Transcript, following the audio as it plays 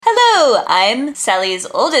Hello, I'm Sally's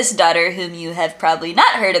oldest daughter, whom you have probably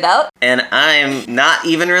not heard about. And I'm not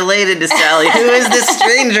even related to Sally. Who is this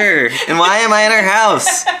stranger? And why am I in her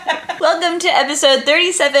house? Welcome to episode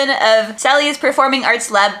 37 of Sally's Performing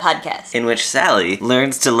Arts Lab podcast, in which Sally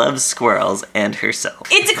learns to love squirrels and herself.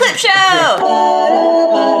 It's a clip show!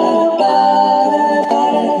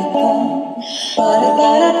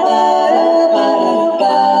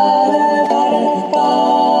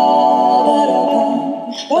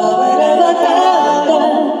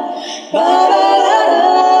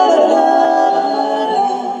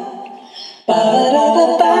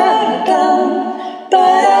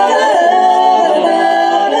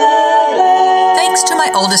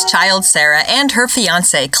 Oldest child Sarah and her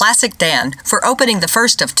fiance Classic Dan for opening the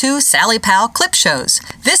first of 2 Sally Pal clip shows.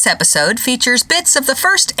 This episode features bits of the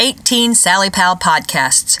first 18 Sally Pal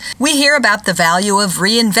podcasts. We hear about the value of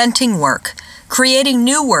reinventing work, creating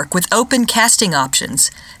new work with open casting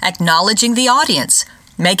options, acknowledging the audience,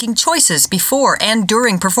 making choices before and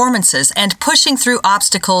during performances, and pushing through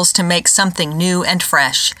obstacles to make something new and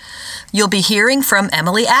fresh. You'll be hearing from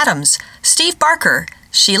Emily Adams, Steve Barker,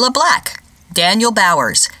 Sheila Black, Daniel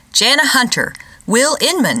Bowers, Jana Hunter, Will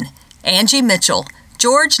Inman, Angie Mitchell,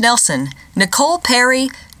 George Nelson, Nicole Perry,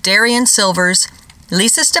 Darian Silvers,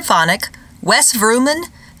 Lisa Stefanik, Wes Vrooman,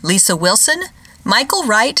 Lisa Wilson, Michael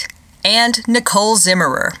Wright, and Nicole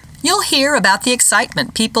Zimmerer. You'll hear about the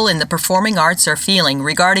excitement people in the performing arts are feeling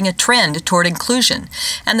regarding a trend toward inclusion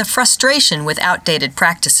and the frustration with outdated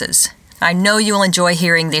practices. I know you'll enjoy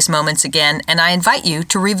hearing these moments again, and I invite you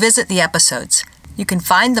to revisit the episodes. You can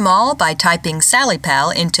find them all by typing Sally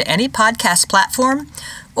Pal into any podcast platform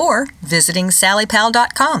or visiting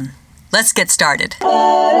sallypal.com. Let's get started.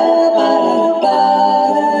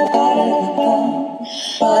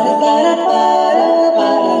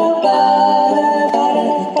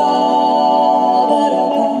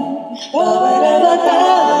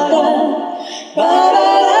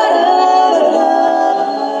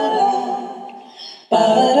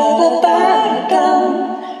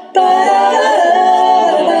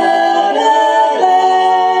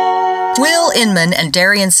 Inman and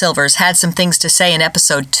Darian Silvers had some things to say in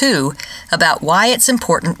episode 2 about why it's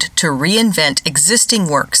important to reinvent existing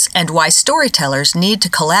works and why storytellers need to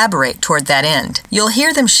collaborate toward that end. You'll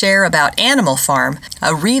hear them share about Animal Farm,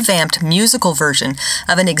 a revamped musical version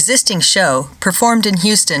of an existing show performed in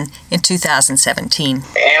Houston in 2017.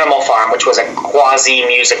 Animal Farm, which was a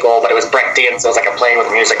quasi-musical, but it was Brechtian, so it was like a playing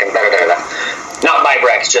with music and da-da-da-da. Not by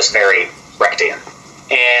Brecht, just very Brechtian.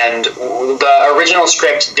 And the original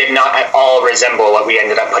script did not at all resemble what we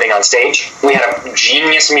ended up putting on stage. We had a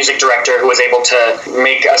genius music director who was able to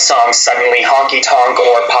make a song suddenly honky-tonk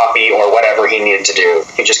or poppy or whatever he needed to do.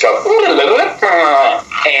 He'd just go,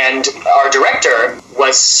 and our director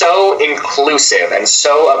was so inclusive and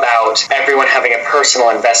so about everyone having a personal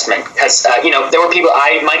investment. Because, there were people,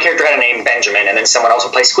 my character had a name, Benjamin, and then someone else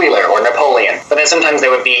would play Squealer or Napoleon. But then sometimes there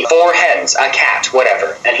would be 4 heads, a cat,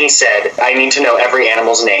 whatever. And he said, I need to know every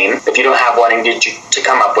animal's name. If you don't have one, I need you to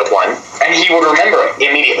come up with one. And he would remember it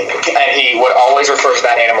immediately. And he would always refer to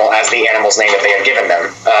that animal as the animal's name that they had given them.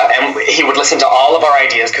 And he would listen to all of our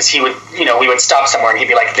ideas because he would, we would stop somewhere and he'd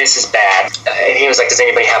be like, this is bad. And he was like, does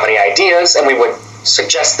anybody have any ideas? And we would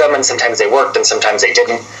suggest them, and sometimes they worked and sometimes they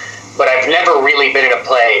didn't. But I've never really been in a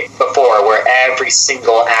play before where every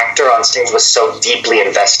single actor on stage was so deeply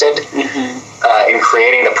invested in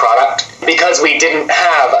creating the product, because we didn't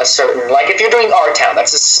have a certain, like if you're doing Our Town,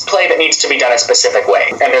 that's a play that needs to be done a specific way,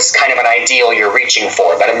 and there's kind of an ideal you're reaching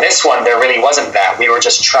for. But in this one, there really wasn't that. We were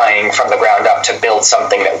just trying from the ground up to build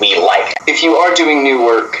something that we liked. If you are doing new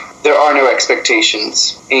work, there are no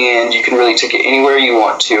expectations, and you can really take it anywhere you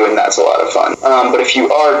want to, and that's a lot of fun. But if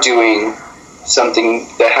you are doing something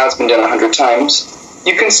that has been done 100 times,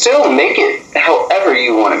 you can still make it however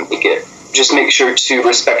you want to make it. Just make sure to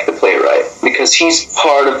respect the playwright, because he's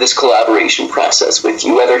part of this collaboration process with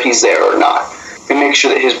you, whether he's there or not. And make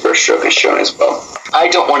sure that his brushstroke is shown as well. I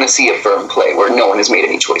don't want to see a firm play where no one has made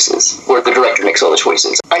any choices, where the director makes all the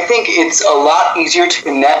choices. I think it's a lot easier to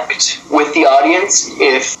connect with the audience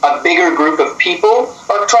if a bigger group of people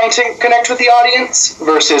are trying to connect with the audience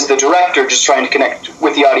versus the director just trying to connect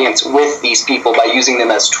with the audience with these people by using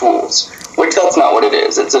them as tools. Which that's not what it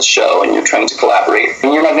is. It's a show and you're trying to collaborate.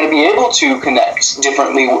 And you're not going to be able to connect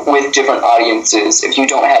differently with different audiences if you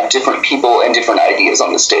don't have different people and different ideas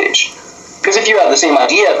on the stage. Because if you have the same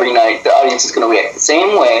idea every night, the audience is going to react the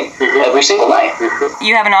same way every single night.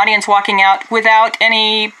 You have an audience walking out without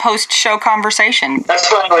any post-show conversation. That's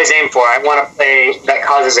what I always aim for. I want a play that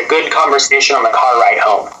causes a good conversation on the car ride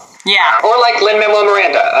home. Yeah. Or like Lin-Manuel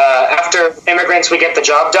Miranda. After Immigrants, We Get the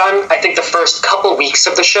Job Done, I think the first couple weeks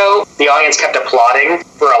of the show, the audience kept applauding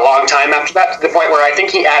for a long time after that, to the point where I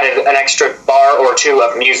think he added an extra bar or two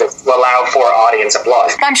of music to allow for audience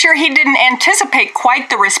applause. I'm sure he didn't anticipate quite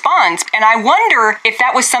the response, and I wonder if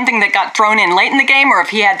that was something that got thrown in late in the game, or if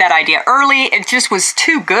he had that idea early. It just was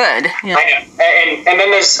too good. Yeah. I know. And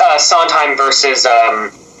then there's Sondheim versus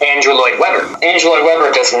Andrew Lloyd Webber. Andrew Lloyd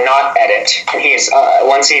Webber does not edit. He's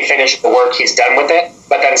once he finished the work, he's done with it.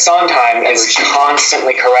 But then Sondheim is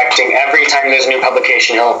constantly correcting every time there's a new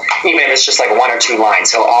publication. Even if it's just like one or two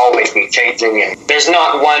lines, he'll always be changing. And there's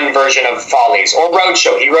not one version of Follies or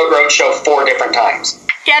Roadshow. He wrote Roadshow 4 different times.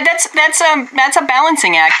 Yeah, that's a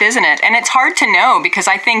balancing act, isn't it? And it's hard to know because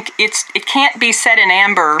I think it can't be set in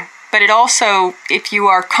amber. But it also, if you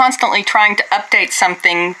are constantly trying to update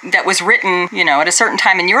something that was written, at a certain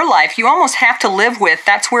time in your life, you almost have to live with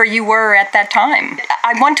that's where you were at that time.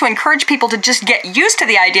 I want to encourage people to just get used to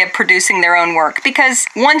the idea of producing their own work, because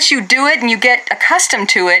once you do it and you get accustomed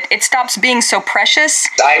to it, it stops being so precious.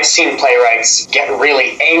 I've seen playwrights get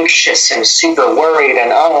really anxious and super worried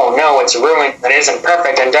and, oh no, it's ruined, it isn't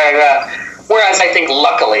perfect, and da-da-da. Whereas I think,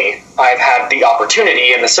 luckily, I've had the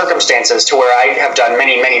opportunity and the circumstances to where I have done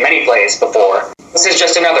many, many, many plays before. This is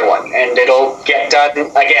just another one, and it'll get done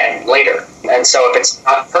again later. And so if it's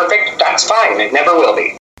not perfect, that's fine. It never will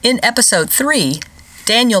be. In episode 3,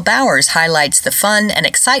 Daniel Bowers highlights the fun and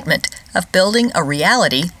excitement of building a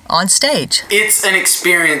reality on stage. It's an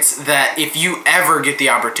experience that if you ever get the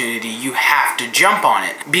opportunity, you have to jump on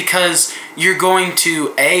it, because you're going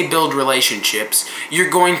to build relationships, you're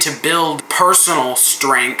going to build personal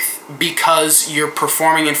strength because you're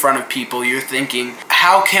performing in front of people. You're thinking,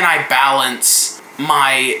 how can I balance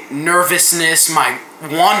my nervousness, my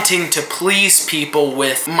wanting to please people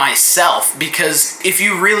with myself? Because if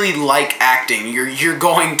you really like acting, you're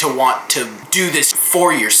going to want to do this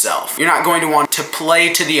for yourself. You're not going to want to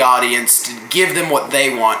play to the audience, to give them what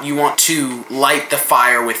they want. You want to light the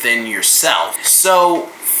fire within yourself. So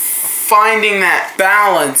finding that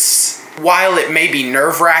balance, while it may be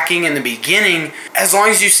nerve-wracking in the beginning, as long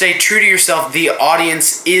as you stay true to yourself, the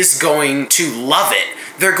audience is going to love it.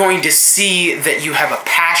 They're going to see that you have a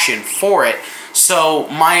passion for it. So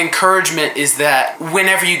my encouragement is that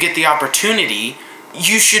whenever you get the opportunity,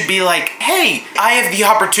 you should be like, hey, I have the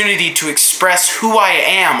opportunity to express who I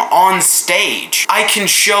am on stage. I can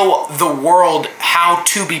show the world how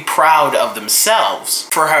to be proud of themselves.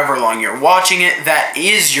 For however long you're watching it, that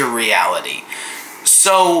is your reality.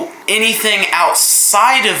 So anything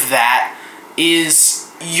outside of that is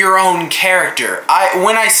your own character.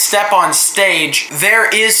 When I step on stage, there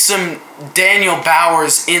is some Daniel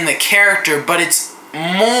Bowers in the character, but it's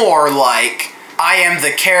more like I am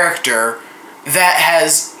the character that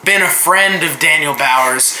has been a friend of Daniel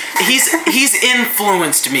Bowers. He's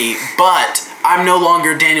influenced me, but I'm no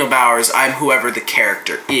longer Daniel Bowers. I'm whoever the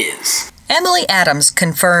character is. Emily Adams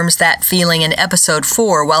confirms that feeling in episode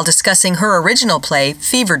 4 while discussing her original play,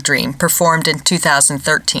 Fever Dream, performed in 2013.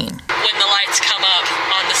 When the lights come up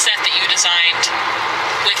on the set that you designed,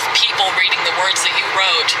 with people reading the words that you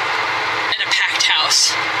wrote in a packed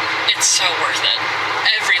house, it's so worth it.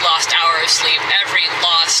 Every lost hour of sleep, every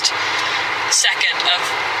lost second of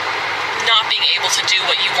not being able to do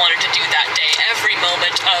what you wanted to do that day, every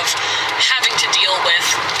moment of having to deal with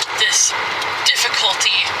this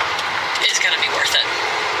difficulty is going to be worth it.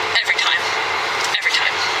 Every time. Every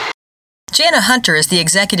time. Jana Hunter is the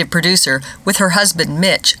executive producer with her husband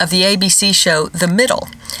Mitch of the ABC show The Middle.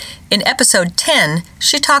 In episode 10,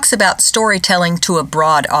 she talks about storytelling to a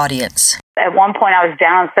broad audience. At one point, I was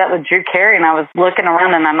down on set with Drew Carey, and I was looking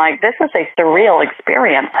around, and I'm like, this is a surreal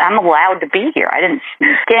experience. I'm allowed to be here. I didn't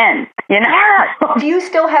sneak in, Do you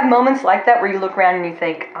still have moments like that where you look around and you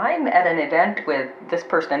think, I'm at an event with this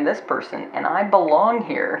person and I belong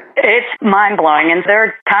here? It's mind-blowing, and there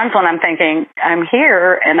are times when I'm thinking, I'm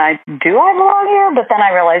here, and I belong here? But then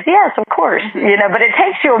I realize, yes, of course, but it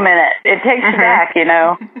takes you a minute. It takes you back,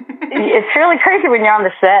 It's really crazy when you're on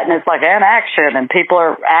the set, and it's like, and action, and people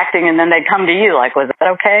are acting, and then they come to you like, was that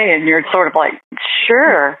okay? And you're sort of like,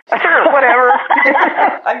 sure, whatever.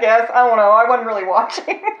 I guess. I don't know. I wasn't really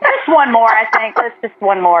watching. Just one more, I think. Let's just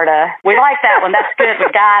one more we like that one. That's good. We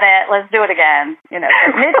got it. Let's do it again.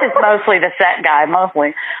 Mitch is mostly the set guy,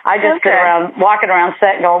 mostly. I just sit around, walking around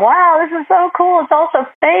set and going, wow, this is so cool. It's all so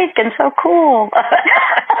fake and so cool.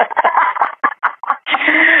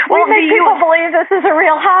 We make people believe this is a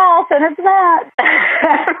real house, and it's not.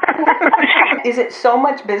 Is it so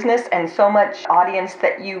much business and so much audience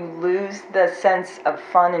that you lose the sense of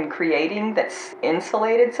fun in creating that's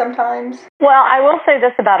insulated sometimes? Well, I will say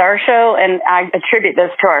this about our show, and I attribute this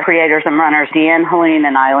to our creators and runners, Deanne Helene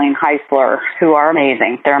and Eileen Heisler, who are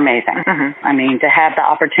amazing. They're amazing. Mm-hmm. I mean, to have the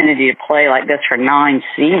opportunity to play like this for 9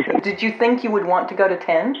 seasons. Did you think you would want to go to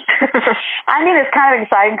 10? I mean, it's kind of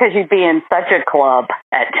exciting because you'd be in such a club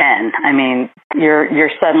at 10. I mean, you're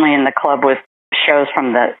suddenly in the club with shows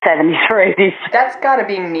from the 70s or 80s. That's got to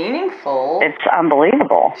be meaningful. It's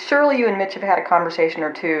unbelievable. Surely you and Mitch have had a conversation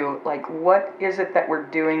or two, like, what is it that we're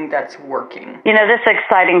doing that's working? You know, this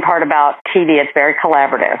exciting part about TV, it's very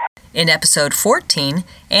collaborative. In episode 14,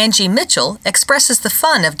 Angie Mitchell expresses the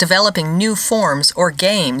fun of developing new forms or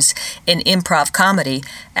games in improv comedy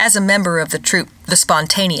as a member of the troupe The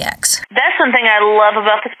Spontaneacs. That's something I love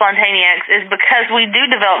about The Spontaneacs is because we do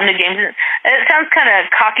develop new games. It sounds kind of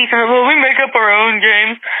cocky, well, we make up our own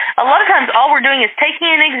games. A lot of times all we're doing is taking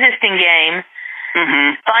an existing game,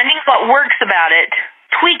 finding what works about it,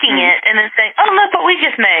 tweaking it, and then saying, oh, look what we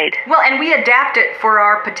just made. Well, and we adapt it for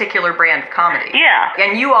our particular brand of comedy. Yeah.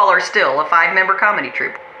 And you all are still a 5-member comedy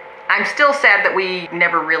troupe. I'm still sad that we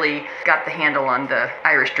never really got the handle on the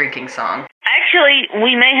Irish drinking song. Actually,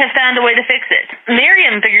 we may have found a way to fix it.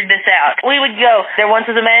 Miriam figured this out. We would go, there once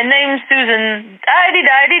was a man named Susan,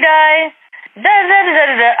 I-de-die-de-die,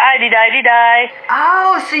 da-da-da-da-da-da, I-de-die-de-die.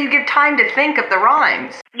 Oh, so you give time to think of the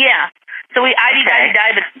rhymes. Yeah. So we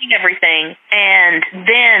I-de-die-de-die between everything and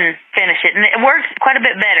then finish it. And it works quite a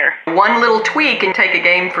bit better. One little tweak can take a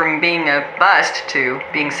game from being a bust to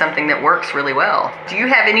being something that works really well. Do you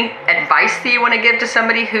have any advice that you want to give to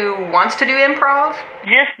somebody who wants to do improv?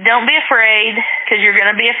 Just don't be afraid, because you're going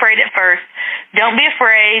to be afraid at first. Don't be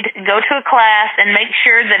afraid. Go to a class and make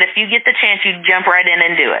sure that if you get the chance, you jump right in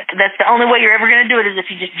and do it. That's the only way you're ever going to do it is if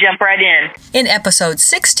you just jump right in. In episode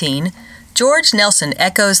 16, George Nelson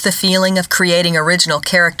echoes the feeling of creating original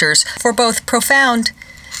characters for both profound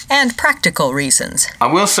and practical reasons. I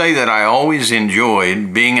will say that I always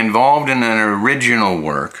enjoyed being involved in an original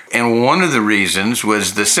work, and one of the reasons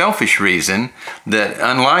was the selfish reason that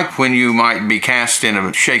unlike when you might be cast in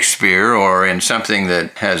a Shakespeare or in something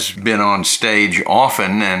that has been on stage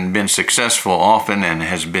often and been successful often and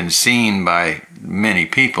has been seen by many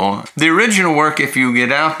people, the original work, if you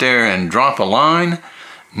get out there and drop a line,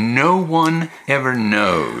 no one ever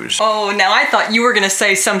knows. Oh, now I thought you were going to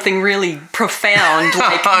say something really profound,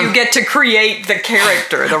 like you get to create the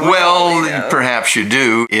character, the role. Well, perhaps you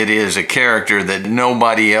do. It is a character that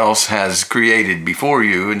nobody else has created before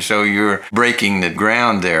you, and so you're breaking the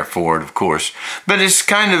ground there for it, of course. But it's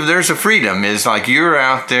kind of, there's a freedom. It's like you're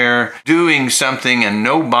out there doing something and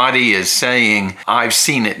nobody is saying, I've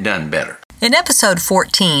seen it done better. In episode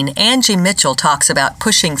 14, Angie Mitchell talks about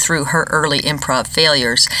pushing through her early improv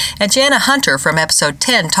failures, and Jana Hunter from episode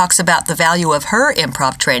 10 talks about the value of her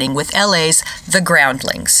improv training with LA's The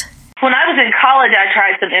Groundlings. When I was in college, I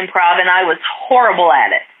tried some improv, and I was horrible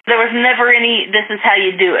at it. There was never any, this is how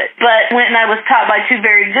you do it. But when I was taught by 2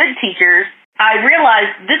 very good teachers, I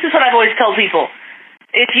realized this is what I've always told people.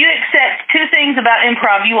 If you accept 2 things about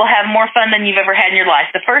improv, you will have more fun than you've ever had in your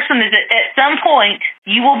life. The first one is that at some point,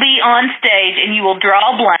 you will be on stage and you will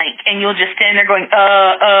draw a blank and you'll just stand there going,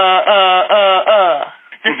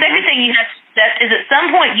 The second thing you have to accept is at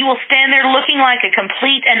some point you will stand there looking like a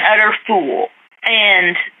complete and utter fool.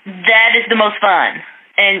 And that is the most fun.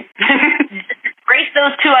 And embrace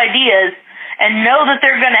those 2 ideas and know that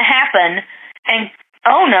they're going to happen and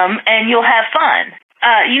own them and you'll have fun.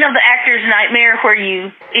 You know the actor's nightmare where you,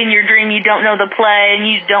 in your dream, you don't know the play and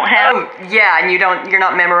you don't have... Oh, yeah, and you're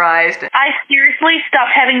not memorized. I seriously stopped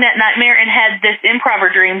having that nightmare and had this improver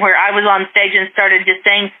dream where I was on stage and started just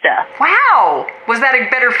saying stuff. Wow! Was that a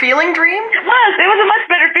better feeling dream? It was a much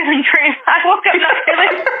better feeling dream. I woke up not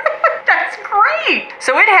feeling... That's great!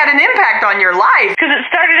 So it had an impact on your life. Because it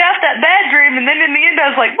started out that bad dream and then in the end I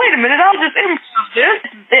was like, wait a minute, I'll just improv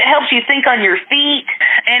this. It helps you think on your feet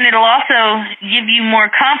and it'll also give you more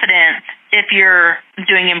confidence if you're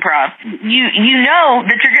doing improv. You know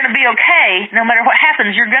that you're going to be okay. No matter what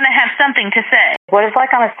happens, you're going to have something to say. What it's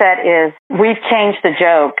like on a set is we've changed the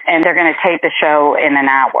joke and they're going to tape the show in an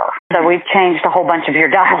hour. So we've changed a whole bunch of your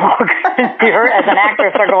dialogue. You're, as an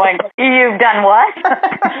actress, are going, you've done what?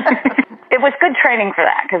 It was good training for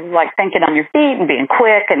that because like thinking on your feet and being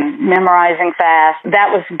quick and memorizing fast.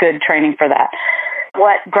 That was good training for that.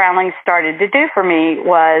 What Groundlings started to do for me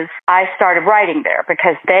was I started writing there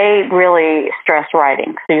because they really stress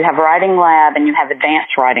writing. So you have writing lab and you have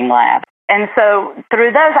advanced writing lab. And so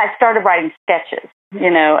through those, I started writing sketches, you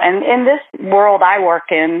know, and in this world I work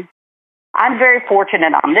in, I'm very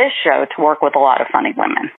fortunate on this show to work with a lot of funny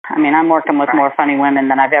women. I mean, I'm working with more funny women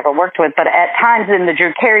than I've ever worked with, but at times in the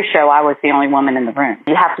Drew Carey show, I was the only woman in the room.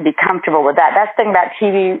 You have to be comfortable with that. That's the thing about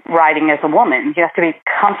TV writing as a woman. You have to be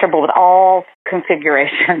comfortable with all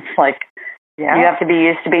configurations. You have to be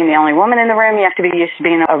used to being the only woman in the room. You have to be used to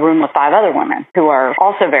being in a room with 5 other women who are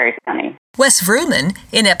also very funny. Wes Vrooman,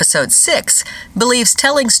 in episode 6, believes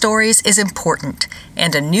telling stories is important,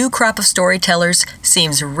 and a new crop of storytellers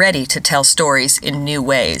seems ready to tell stories in new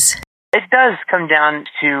ways. It does come down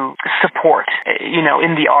to support,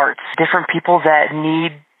 in the arts. Different people that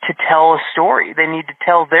need to tell a story. They need to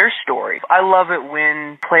tell their story. I love it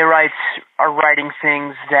when playwrights are writing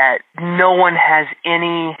things that no one has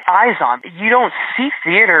any eyes on. You don't see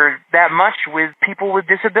theater that much with people with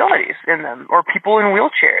disabilities in them or people in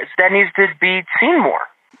wheelchairs. That needs to be seen more.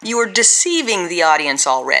 You are deceiving the audience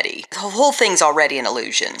already. The whole thing's already an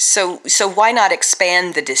illusion. So why not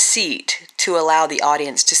expand the deceit to allow the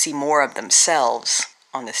audience to see more of themselves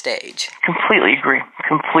on the stage? Completely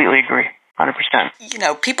agree.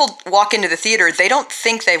 100%. People walk into the theater, they don't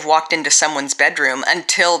think they've walked into someone's bedroom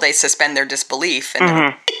until they suspend their disbelief.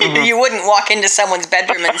 And you wouldn't walk into someone's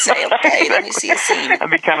bedroom and say, okay, let me see a scene. That'd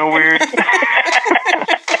be kind of weird.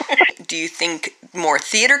 Do you think more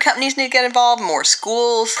theater companies need to get involved, more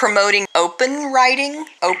schools promoting open writing,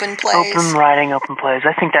 open plays? Open writing, open plays.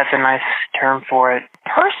 I think that's a nice term for it.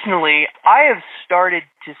 Personally, I have started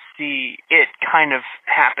to see it kind of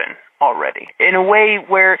happen already in a way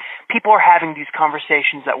where people are having these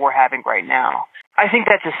conversations that we're having right now. I think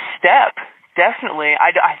that's a step, definitely.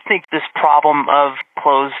 I think this problem of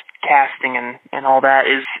closed casting and all that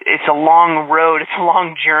it's a long road, it's a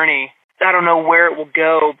long journey. I don't know where it will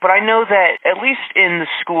go, but I know that at least in the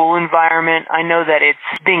school environment, I know that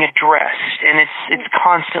it's being addressed and it's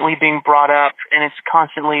constantly being brought up and it's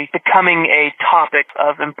constantly becoming a topic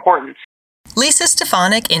of importance. Lisa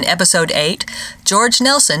Stefanik in episode 8, George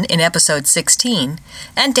Nelson in episode 16,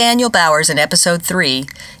 and Daniel Bowers in episode 3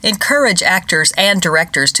 encourage actors and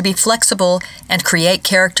directors to be flexible and create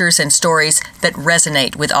characters and stories that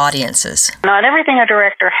resonate with audiences. Not everything a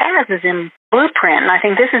director has is in blueprint, and I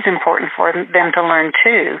think this is important for them to learn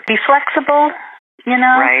too. Be flexible,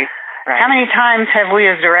 Right. How many times have we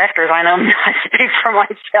as directors, I know I speak for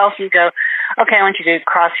myself, you go, okay, I want you to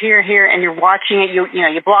cross here, and you're watching it, you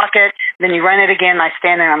block it, then you run it again, and I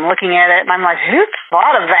stand there and I'm looking at it, and I'm like, who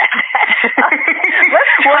thought of that? Let's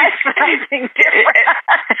try something different.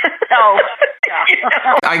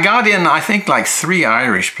 I got in, I think, 3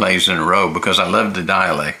 Irish plays in a row because I loved the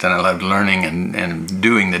dialect and I loved learning and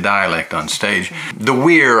doing the dialect on stage. The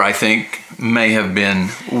Weir, I think, may have been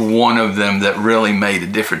one of them that really made a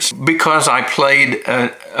difference because I played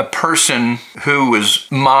a person who was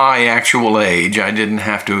my actual age. I didn't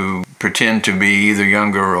have to pretend to be either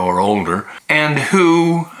younger or older, and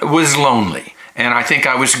who was lonely. And I think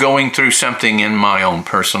I was going through something in my own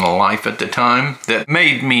personal life at the time that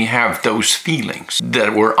made me have those feelings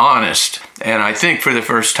that were honest. And I think for the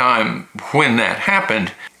first time when that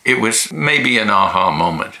happened, it was maybe an aha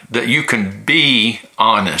moment that you can be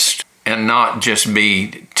honest and not just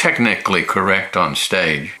be technically correct on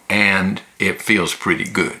stage, and it feels pretty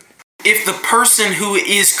good. If the person who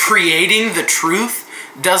is creating the truth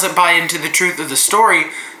doesn't buy into the truth of the story,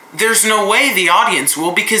 there's no way the audience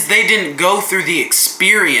will, because they didn't go through the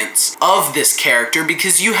experience of this character,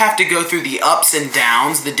 because you have to go through the ups and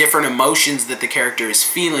downs, the different emotions that the character is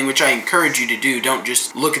feeling, which I encourage you to do. Don't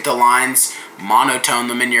just look at the lines, monotone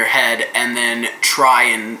them in your head, and then try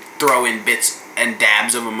and throw in bits and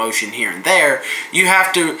dabs of emotion here and there. You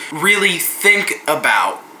have to really think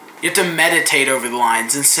about, you have to meditate over the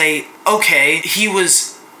lines and say, okay, he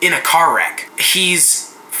was in a car wreck. He's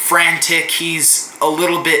frantic, he's a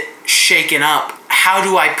little bit shaken up. How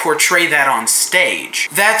do I portray that on stage?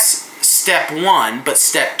 That's step 1, but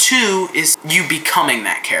step 2 is you becoming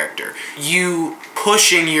that character. You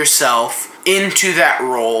pushing yourself into that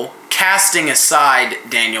role, casting aside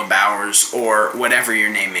Daniel Bowers or whatever your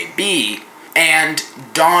name may be, and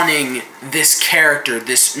donning this character,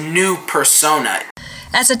 this new persona.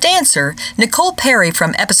 As a dancer, Nicole Perry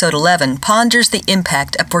from episode 11 ponders the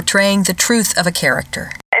impact of portraying the truth of a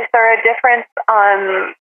character. Is there a difference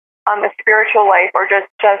on the spiritual life, or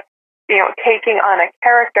just taking on a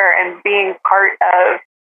character and being part of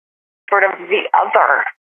sort of the other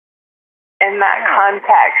in that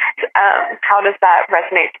context? How does that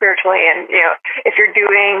resonate spiritually? And if you're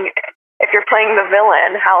playing the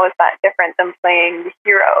villain, how is that different than playing the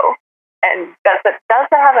hero? And does it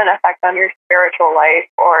have an effect on your spiritual life,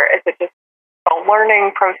 or is it just a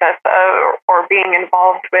learning process or being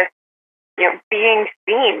involved with being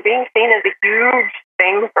seen. Being seen is a huge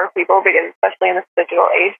thing for people because, especially in this digital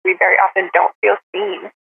age, we very often don't feel seen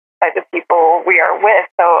by the people we are with.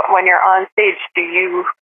 So when you're on stage, do you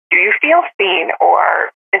feel seen,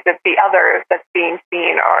 or is it the other that's being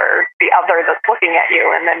seen, or the other that's looking at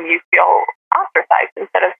you, and then you feel ostracized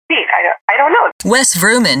instead of seen? I don't know. Wes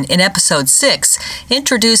Vrooman, in Episode 6,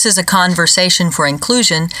 introduces a conversation for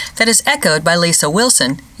inclusion that is echoed by Lisa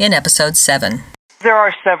Wilson in Episode 7. There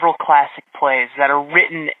are several classic plays that are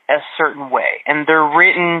written a certain way, and they're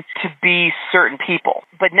written to be certain people.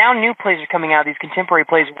 But now new plays are coming out, these contemporary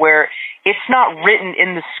plays, where it's not written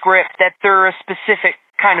in the script that they're a specific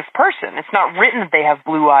kind of person. It's not written that they have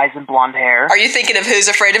blue eyes and blonde hair. Are you thinking of Who's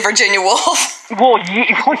Afraid of Virginia Woolf? Well, yeah,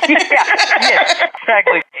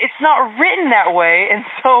 exactly. It's not written that way, and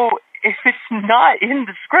so if it's not in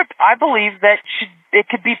the script, I believe that it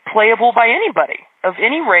could be playable by anybody of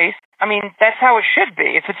any race. I mean, that's how it should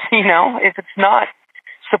be. If it's, if it's not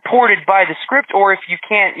supported by the script, or if you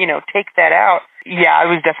can't, take that out. Yeah, I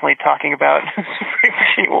was definitely talking about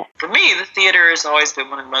Virginia Woolf. For me, the theater has always been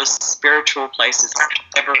one of the most spiritual places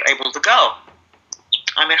I'm ever able to go.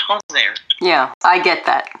 I'm at home there. Yeah, I get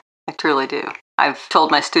that. I truly do. I've told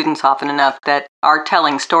my students often enough that our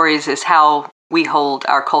telling stories is how we hold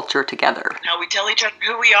our culture together. How we tell each other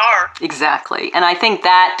who we are. Exactly. And I think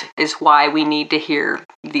that is why we need to hear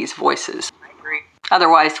these voices. I agree.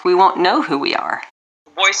 Otherwise, we won't know who we are.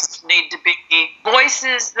 Voices need to be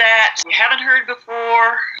voices that you haven't heard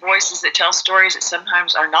before, voices that tell stories that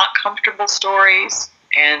sometimes are not comfortable stories,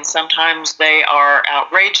 and sometimes they are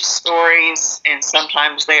outrageous stories, and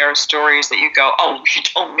sometimes they are stories that you go, oh, you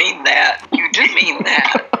don't mean that. You do mean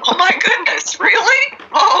that. Oh my goodness, really?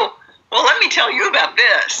 Oh, well, let me tell you about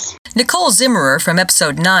this. Nicole Zimmerer from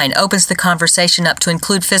Episode 9 opens the conversation up to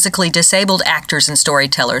include physically disabled actors and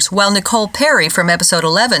storytellers, while Nicole Perry from Episode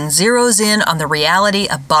 11 zeroes in on the reality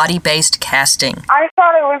of body-based casting. I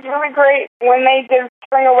thought it was really great when they did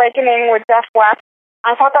Spring Awakening with Jeff West.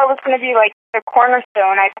 I thought that was going to be like the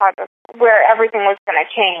cornerstone. I thought that's where everything was going to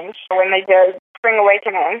change when they did Spring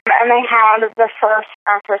Awakening. And they had the first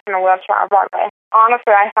actress in a wheelchair on Broadway.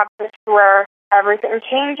 Honestly, I thought this is where everything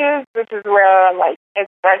changes. This is where, it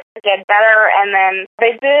starts to get better. And then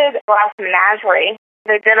they did Glass Menagerie.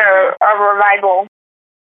 They did a revival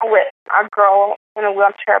with a girl in a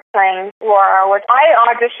wheelchair playing Laura, which I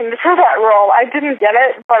auditioned for that role. I didn't get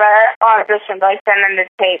it, but I auditioned. I sent in the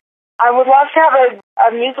tape. I would love to have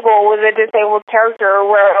a musical with a disabled character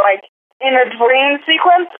where, in a dream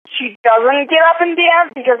sequence, she doesn't get up and dance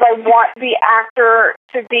because I want the actor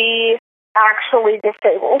to be actually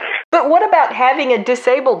disabled. But what about having a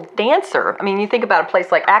disabled dancer? I mean, you think about a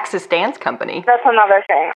place like Axis Dance Company. That's another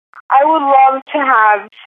thing. I would love to have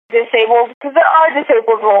disabled, because there are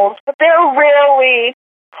disabled roles, but they're rarely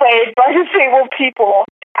played by disabled people.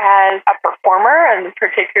 As a performer, and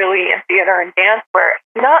particularly in theater and dance, where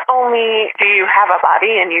not only do you have a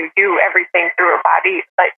body and you do everything through a body,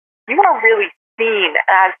 but you are really seen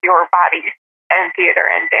as your body in theater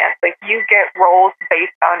and dance. You get roles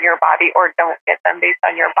based on your body or don't get them based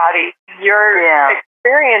on your body. Your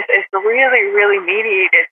experience is really, really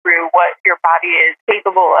mediated through what your body is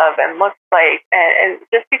capable of and looks like. And it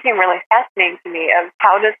just became really fascinating to me of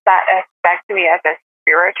how does that affect me as a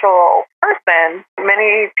spiritual person.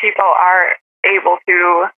 Many people are able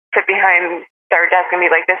to sit behind their desk and be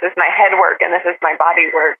like, this is my head work and this is my body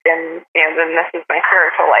work and then this is my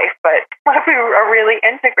spiritual life. But what if we are really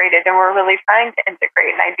integrated and we're really trying to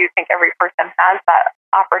integrate? And I do think every person has that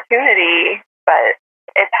opportunity, but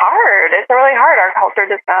it's hard. It's really hard. Our culture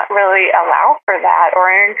does not really allow for that or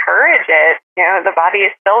encourage it. The body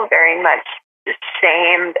is still very much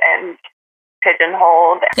shamed and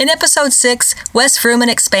pigeonholed. In Episode 6, Wes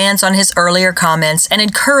Vrooman expands on his earlier comments and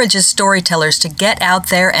encourages storytellers to get out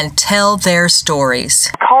there and tell their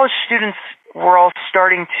stories. College students were all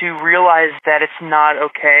starting to realize that it's not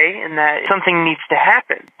okay and that something needs to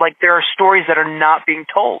happen. There are stories that are not being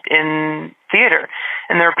told in theater,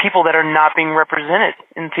 and there are people that are not being represented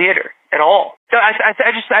in theater at all. So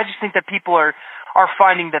I just think that people are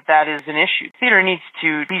finding that is an issue. Theater needs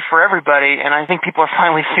to be for everybody, and I think people are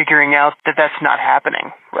finally figuring out that that's not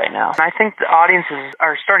happening right now. And I think the audiences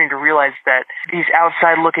are starting to realize that these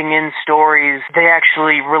outside-looking-in stories, they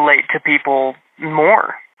actually relate to people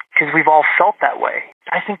more, because we've all felt that way.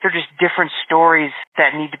 I think they're just different stories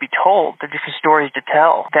that need to be told. They're different stories to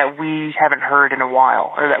tell that we haven't heard in a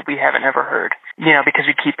while, or that we haven't ever heard, because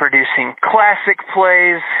we keep producing classic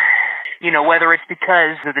plays, whether it's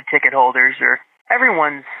because of the ticket holders or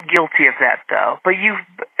everyone's guilty of that, though.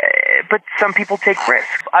 But some people take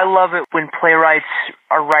risks. I love it when playwrights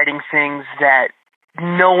are writing things that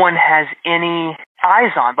no one has any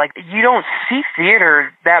eyes on. Like, you don't see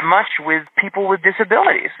theater that much with people with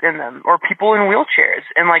disabilities in them or people in wheelchairs,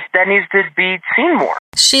 and like that needs to be seen more.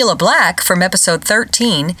 Sheila Black from episode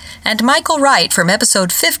 13 and Michael Wright from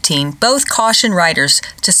episode 15 both caution writers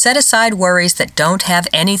to set aside worries that don't have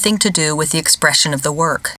anything to do with the expression of the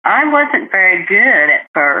work. I wasn't very good at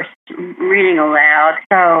first reading aloud,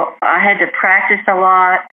 so I had to practice a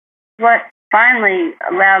lot. What finally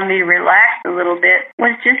allowed me to relax a little bit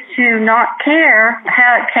was just to not care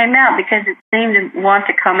how it came out, because it seemed to want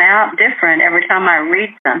to come out different every time I read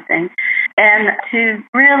something, and to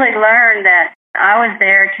really learn that I was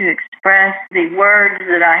there to express the words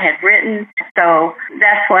that I had written. So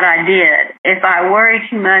that's what I did. If I worry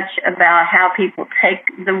too much about how people take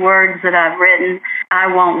the words that I've written, I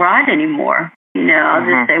won't write anymore. I'll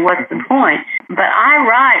just say, what's the point? But I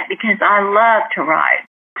write because I love to write.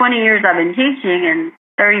 20 years I've been teaching, and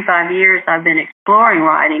 35 years I've been exploring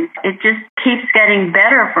writing. It just keeps getting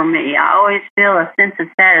better for me. I always feel a sense of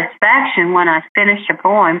satisfaction when I finish a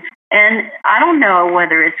poem. And I don't know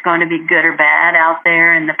whether it's going to be good or bad out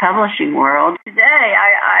there in the publishing world. Today,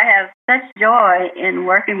 I have such joy in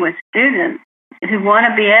working with students who want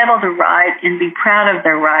to be able to write and be proud of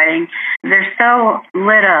their writing. They're so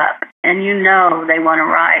lit up, and they want to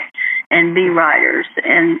write and be writers.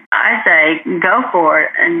 And I say, go for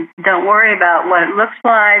it, and don't worry about what it looks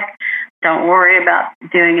like. Don't worry about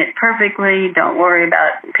doing it perfectly. Don't worry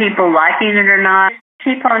about people liking it or not.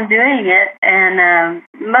 Keep on doing it, and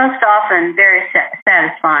most often very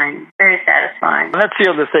satisfying, very satisfying. That's the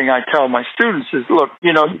other thing I tell my students is, look,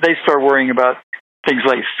 they start worrying about things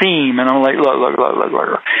like theme, and I'm like, look.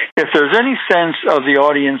 If there's any sense of the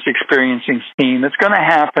audience experiencing theme, it's going to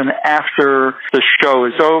happen after the show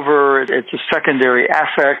is over. It's a secondary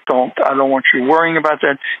affect. I don't want you worrying about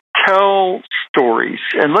that. Tell stories,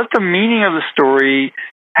 and let the meaning of the story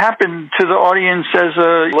happen to the audience as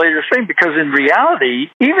a later thing, because in reality,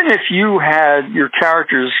 even if you had your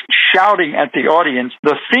characters shouting at the audience,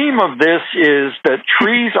 the theme of this is that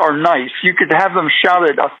trees are nice. You could have them shout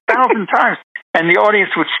it 1,000 times, and the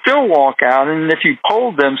audience would still walk out, and if you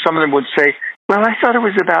polled them, some of them would say, well, I thought it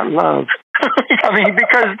was about love.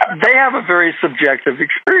 Because they have a very subjective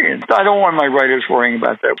experience. I don't want my writers worrying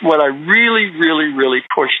about that. What I really, really, really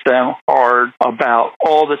push them hard about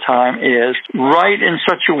all the time is write in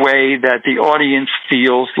such a way that the audience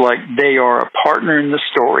feels like they are a partner in the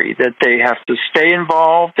story, that they have to stay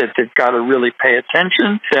involved, that they've got to really pay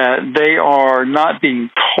attention, that they are not being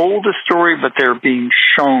told a story, but they're being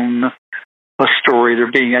shown a story.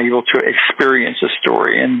 They're being able to experience a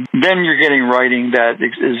story. And then you're getting writing that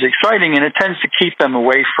is exciting, and it tends to keep them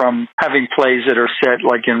away from having plays that are set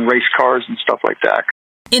like in race cars and stuff like that.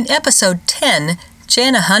 In episode 10,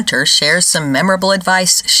 Jana Hunter shares some memorable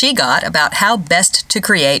advice she got about how best to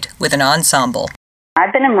create with an ensemble.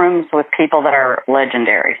 I've been in rooms with people that are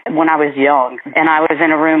legendary. When I was young, and I was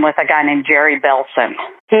in a room with a guy named Jerry Belson.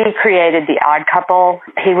 He created The Odd Couple.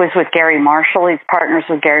 He was with Gary Marshall. He's partners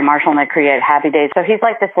with Gary Marshall, and they created Happy Days. So he's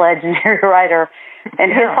like this legendary writer.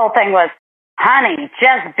 And his whole thing was, honey,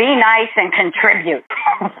 just be nice and contribute.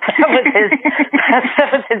 That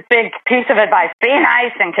was his big piece of advice. Be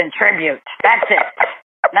nice and contribute. That's it.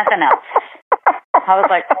 Nothing else. I was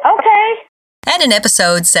like, okay. And in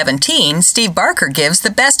episode 17, Steve Barker gives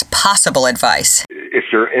the best possible advice. If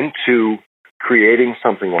you're into creating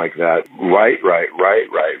something like that, write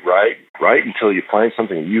until you find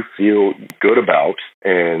something you feel good about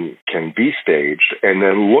and can be staged, and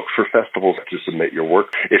then look for festivals to submit your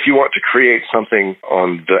work. If you want to create something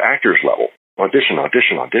on the actor's level, audition,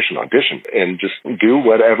 and just do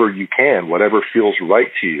whatever you can, whatever feels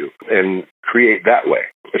right to you, and create that way.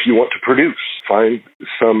 If you want to produce, find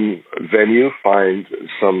some venue, find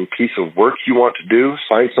some piece of work you want to do,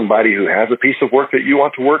 find somebody who has a piece of work that you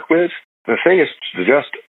want to work with. The thing is to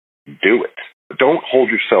just do it. Don't hold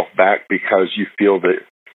yourself back because you feel that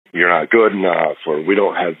you're not good enough, or we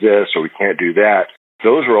don't have this, or we can't do that.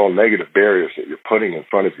 Those are all negative barriers that you're putting in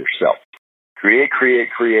front of yourself. Create.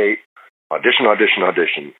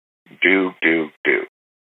 Audition. Do.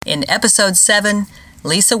 In episode 7,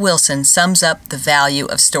 Lisa Wilson sums up the value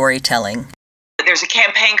of storytelling. There's a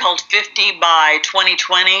campaign called 50 by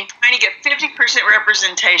 2020, trying to get 50%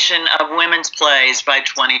 representation of women's plays by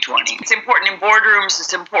 2020. It's important in boardrooms,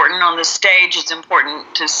 it's important on the stage, it's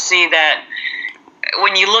important to see that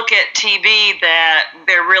when you look at TV that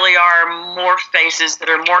there really are more faces, that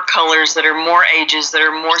are more colors, that are more ages, that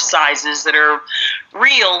are more sizes, that are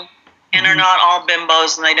real, and are not all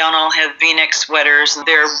bimbos, and they don't all have V-neck sweaters.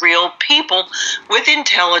 They're real people with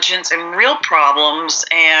intelligence and real problems,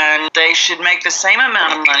 and they should make the same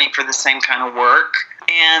amount of money for the same kind of work,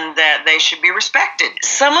 and that they should be respected.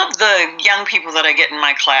 Some of the young people that I get in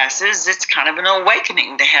my classes, it's kind of an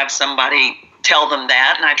awakening to have somebody tell them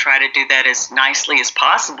that, and I try to do that as nicely as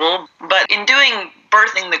possible. But in doing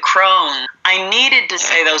Birthing the Crone, I needed to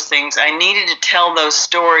say those things. I needed to tell those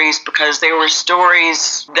stories because they were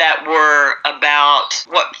stories that were about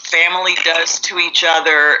what family does to each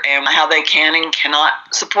other and how they can and cannot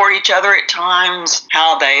support each other at times,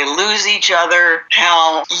 how they lose each other,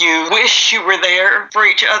 how you wish you were there for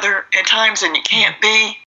each other at times and you can't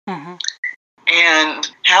be. Mm-hmm. And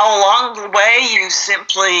how along the way you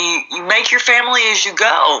make your family as you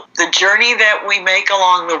go. The journey that we make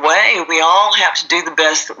along the way, we all have to do the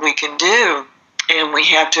best that we can do. And we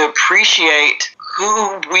have to appreciate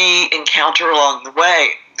who we encounter along the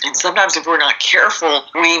way. And sometimes if we're not careful,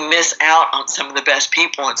 we miss out on some of the best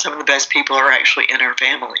people, and some of the best people are actually in our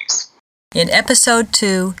families. In episode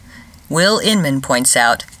 2, Will Inman points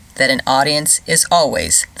out that an audience is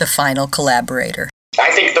always the final collaborator. I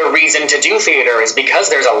think the reason to do theater is because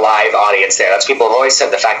there's a live audience there. That's people have always said,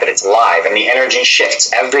 the fact that it's live and the energy shifts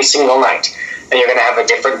every single night. And you're going to have a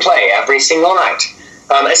different play every single night.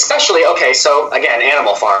 Especially, so again,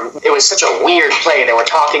 Animal Farm. It was such a weird play. There were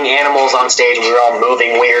talking animals on stage. We were all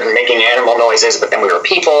moving weird and making animal noises, but then we were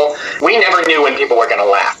people. We never knew when people were going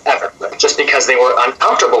to laugh, ever. Just because they were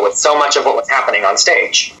uncomfortable with so much of what was happening on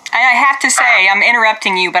stage. I have to say, I'm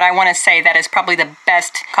interrupting you, but I want to say that is probably the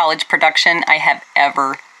best college production I have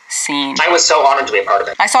ever seen. I was so honored to be a part of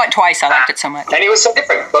it. I saw it twice. I liked it so much. And it was so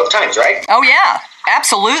different both times, right? Oh, yeah.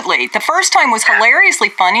 Absolutely. The first time was hilariously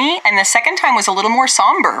funny, and the second time was a little more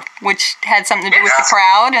somber, which had something to do with the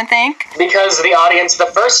crowd, I think. Because the audience the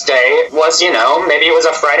first day was, maybe it was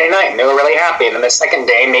a Friday night, and they were really happy. And then the second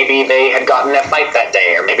day, maybe they had gotten in a fight that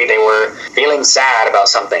day, or maybe they were feeling sad about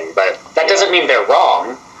something. But that doesn't mean they're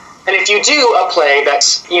wrong. And if you do a play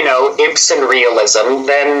that's, Ibsen realism,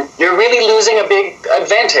 then you're really losing a big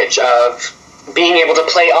advantage of being able to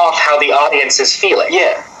play off how the audience is feeling.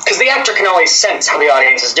 Yeah. Because the actor can always sense how the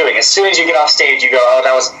audience is doing. As soon as you get off stage, you go, oh,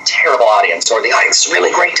 that was a terrible audience, or the audience is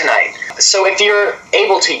really great tonight. So if you're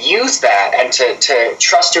able to use that and to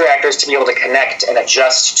trust your actors to be able to connect and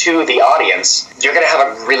adjust to the audience, you're going to have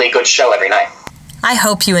a really good show every night. I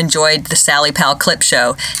hope you enjoyed the Sally Powell Clip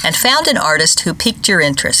Show and found an artist who piqued your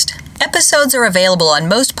interest. Episodes are available on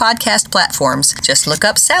most podcast platforms. Just look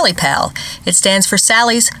up Sally Pal. It stands for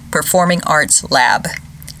Sally's Performing Arts Lab.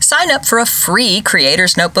 Sign up for a free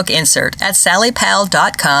Creator's Notebook insert at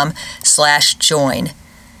sallypal.com/join.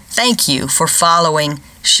 Thank you for following,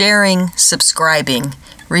 sharing, subscribing,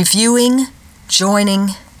 reviewing,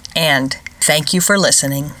 joining, and thank you for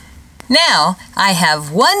listening. Now, I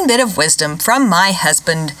have one bit of wisdom from my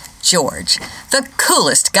husband, George, the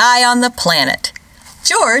coolest guy on the planet.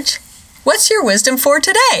 George, what's your wisdom for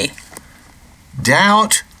today?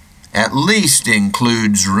 Doubt at least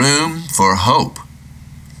includes room for hope.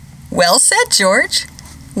 Well said, George.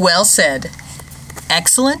 Well said.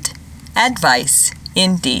 Excellent advice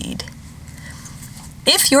indeed.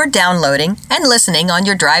 If you're downloading and listening on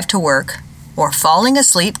your drive to work, or falling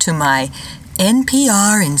asleep to my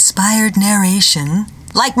NPR-inspired narration,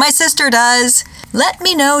 like my sister does, let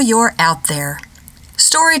me know you're out there.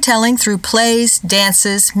 Storytelling through plays,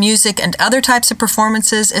 dances, music, and other types of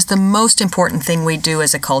performances is the most important thing we do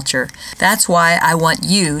as a culture. That's why I want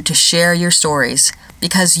you to share your stories,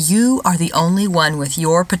 because you are the only one with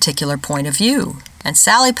your particular point of view. And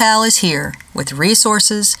Sally Pal is here with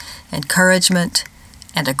resources, encouragement,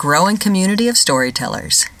 and a growing community of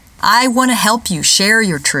storytellers. I want to help you share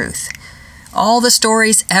your truth. All the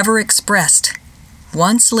stories ever expressed,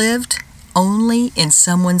 once lived only in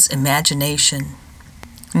someone's imagination.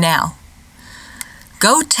 Now,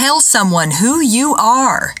 go tell someone who you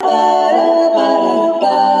are.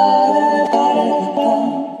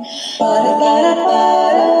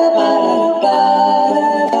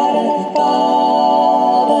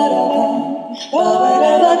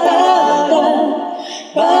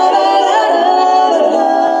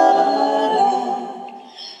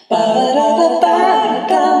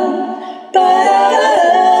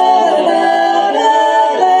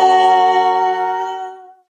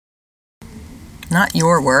 Not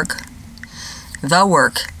your work. The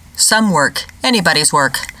work. Some work. Anybody's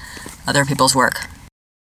work. Other people's work.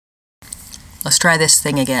 Let's try this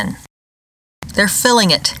thing again. They're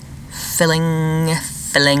filling it. Filling,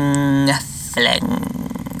 filling, filling.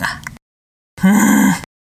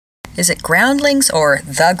 Is it Groundlings or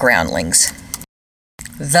The Groundlings?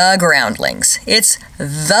 The Groundlings. It's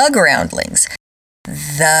The Groundlings.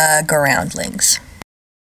 The Groundlings.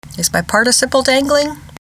 Is my participle dangling?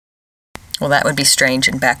 Well, that would be strange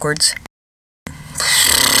and backwards.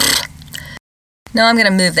 No, I'm going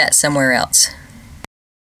to move that somewhere else.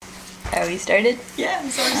 Are we started? Yeah,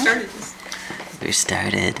 we started. We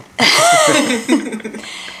started.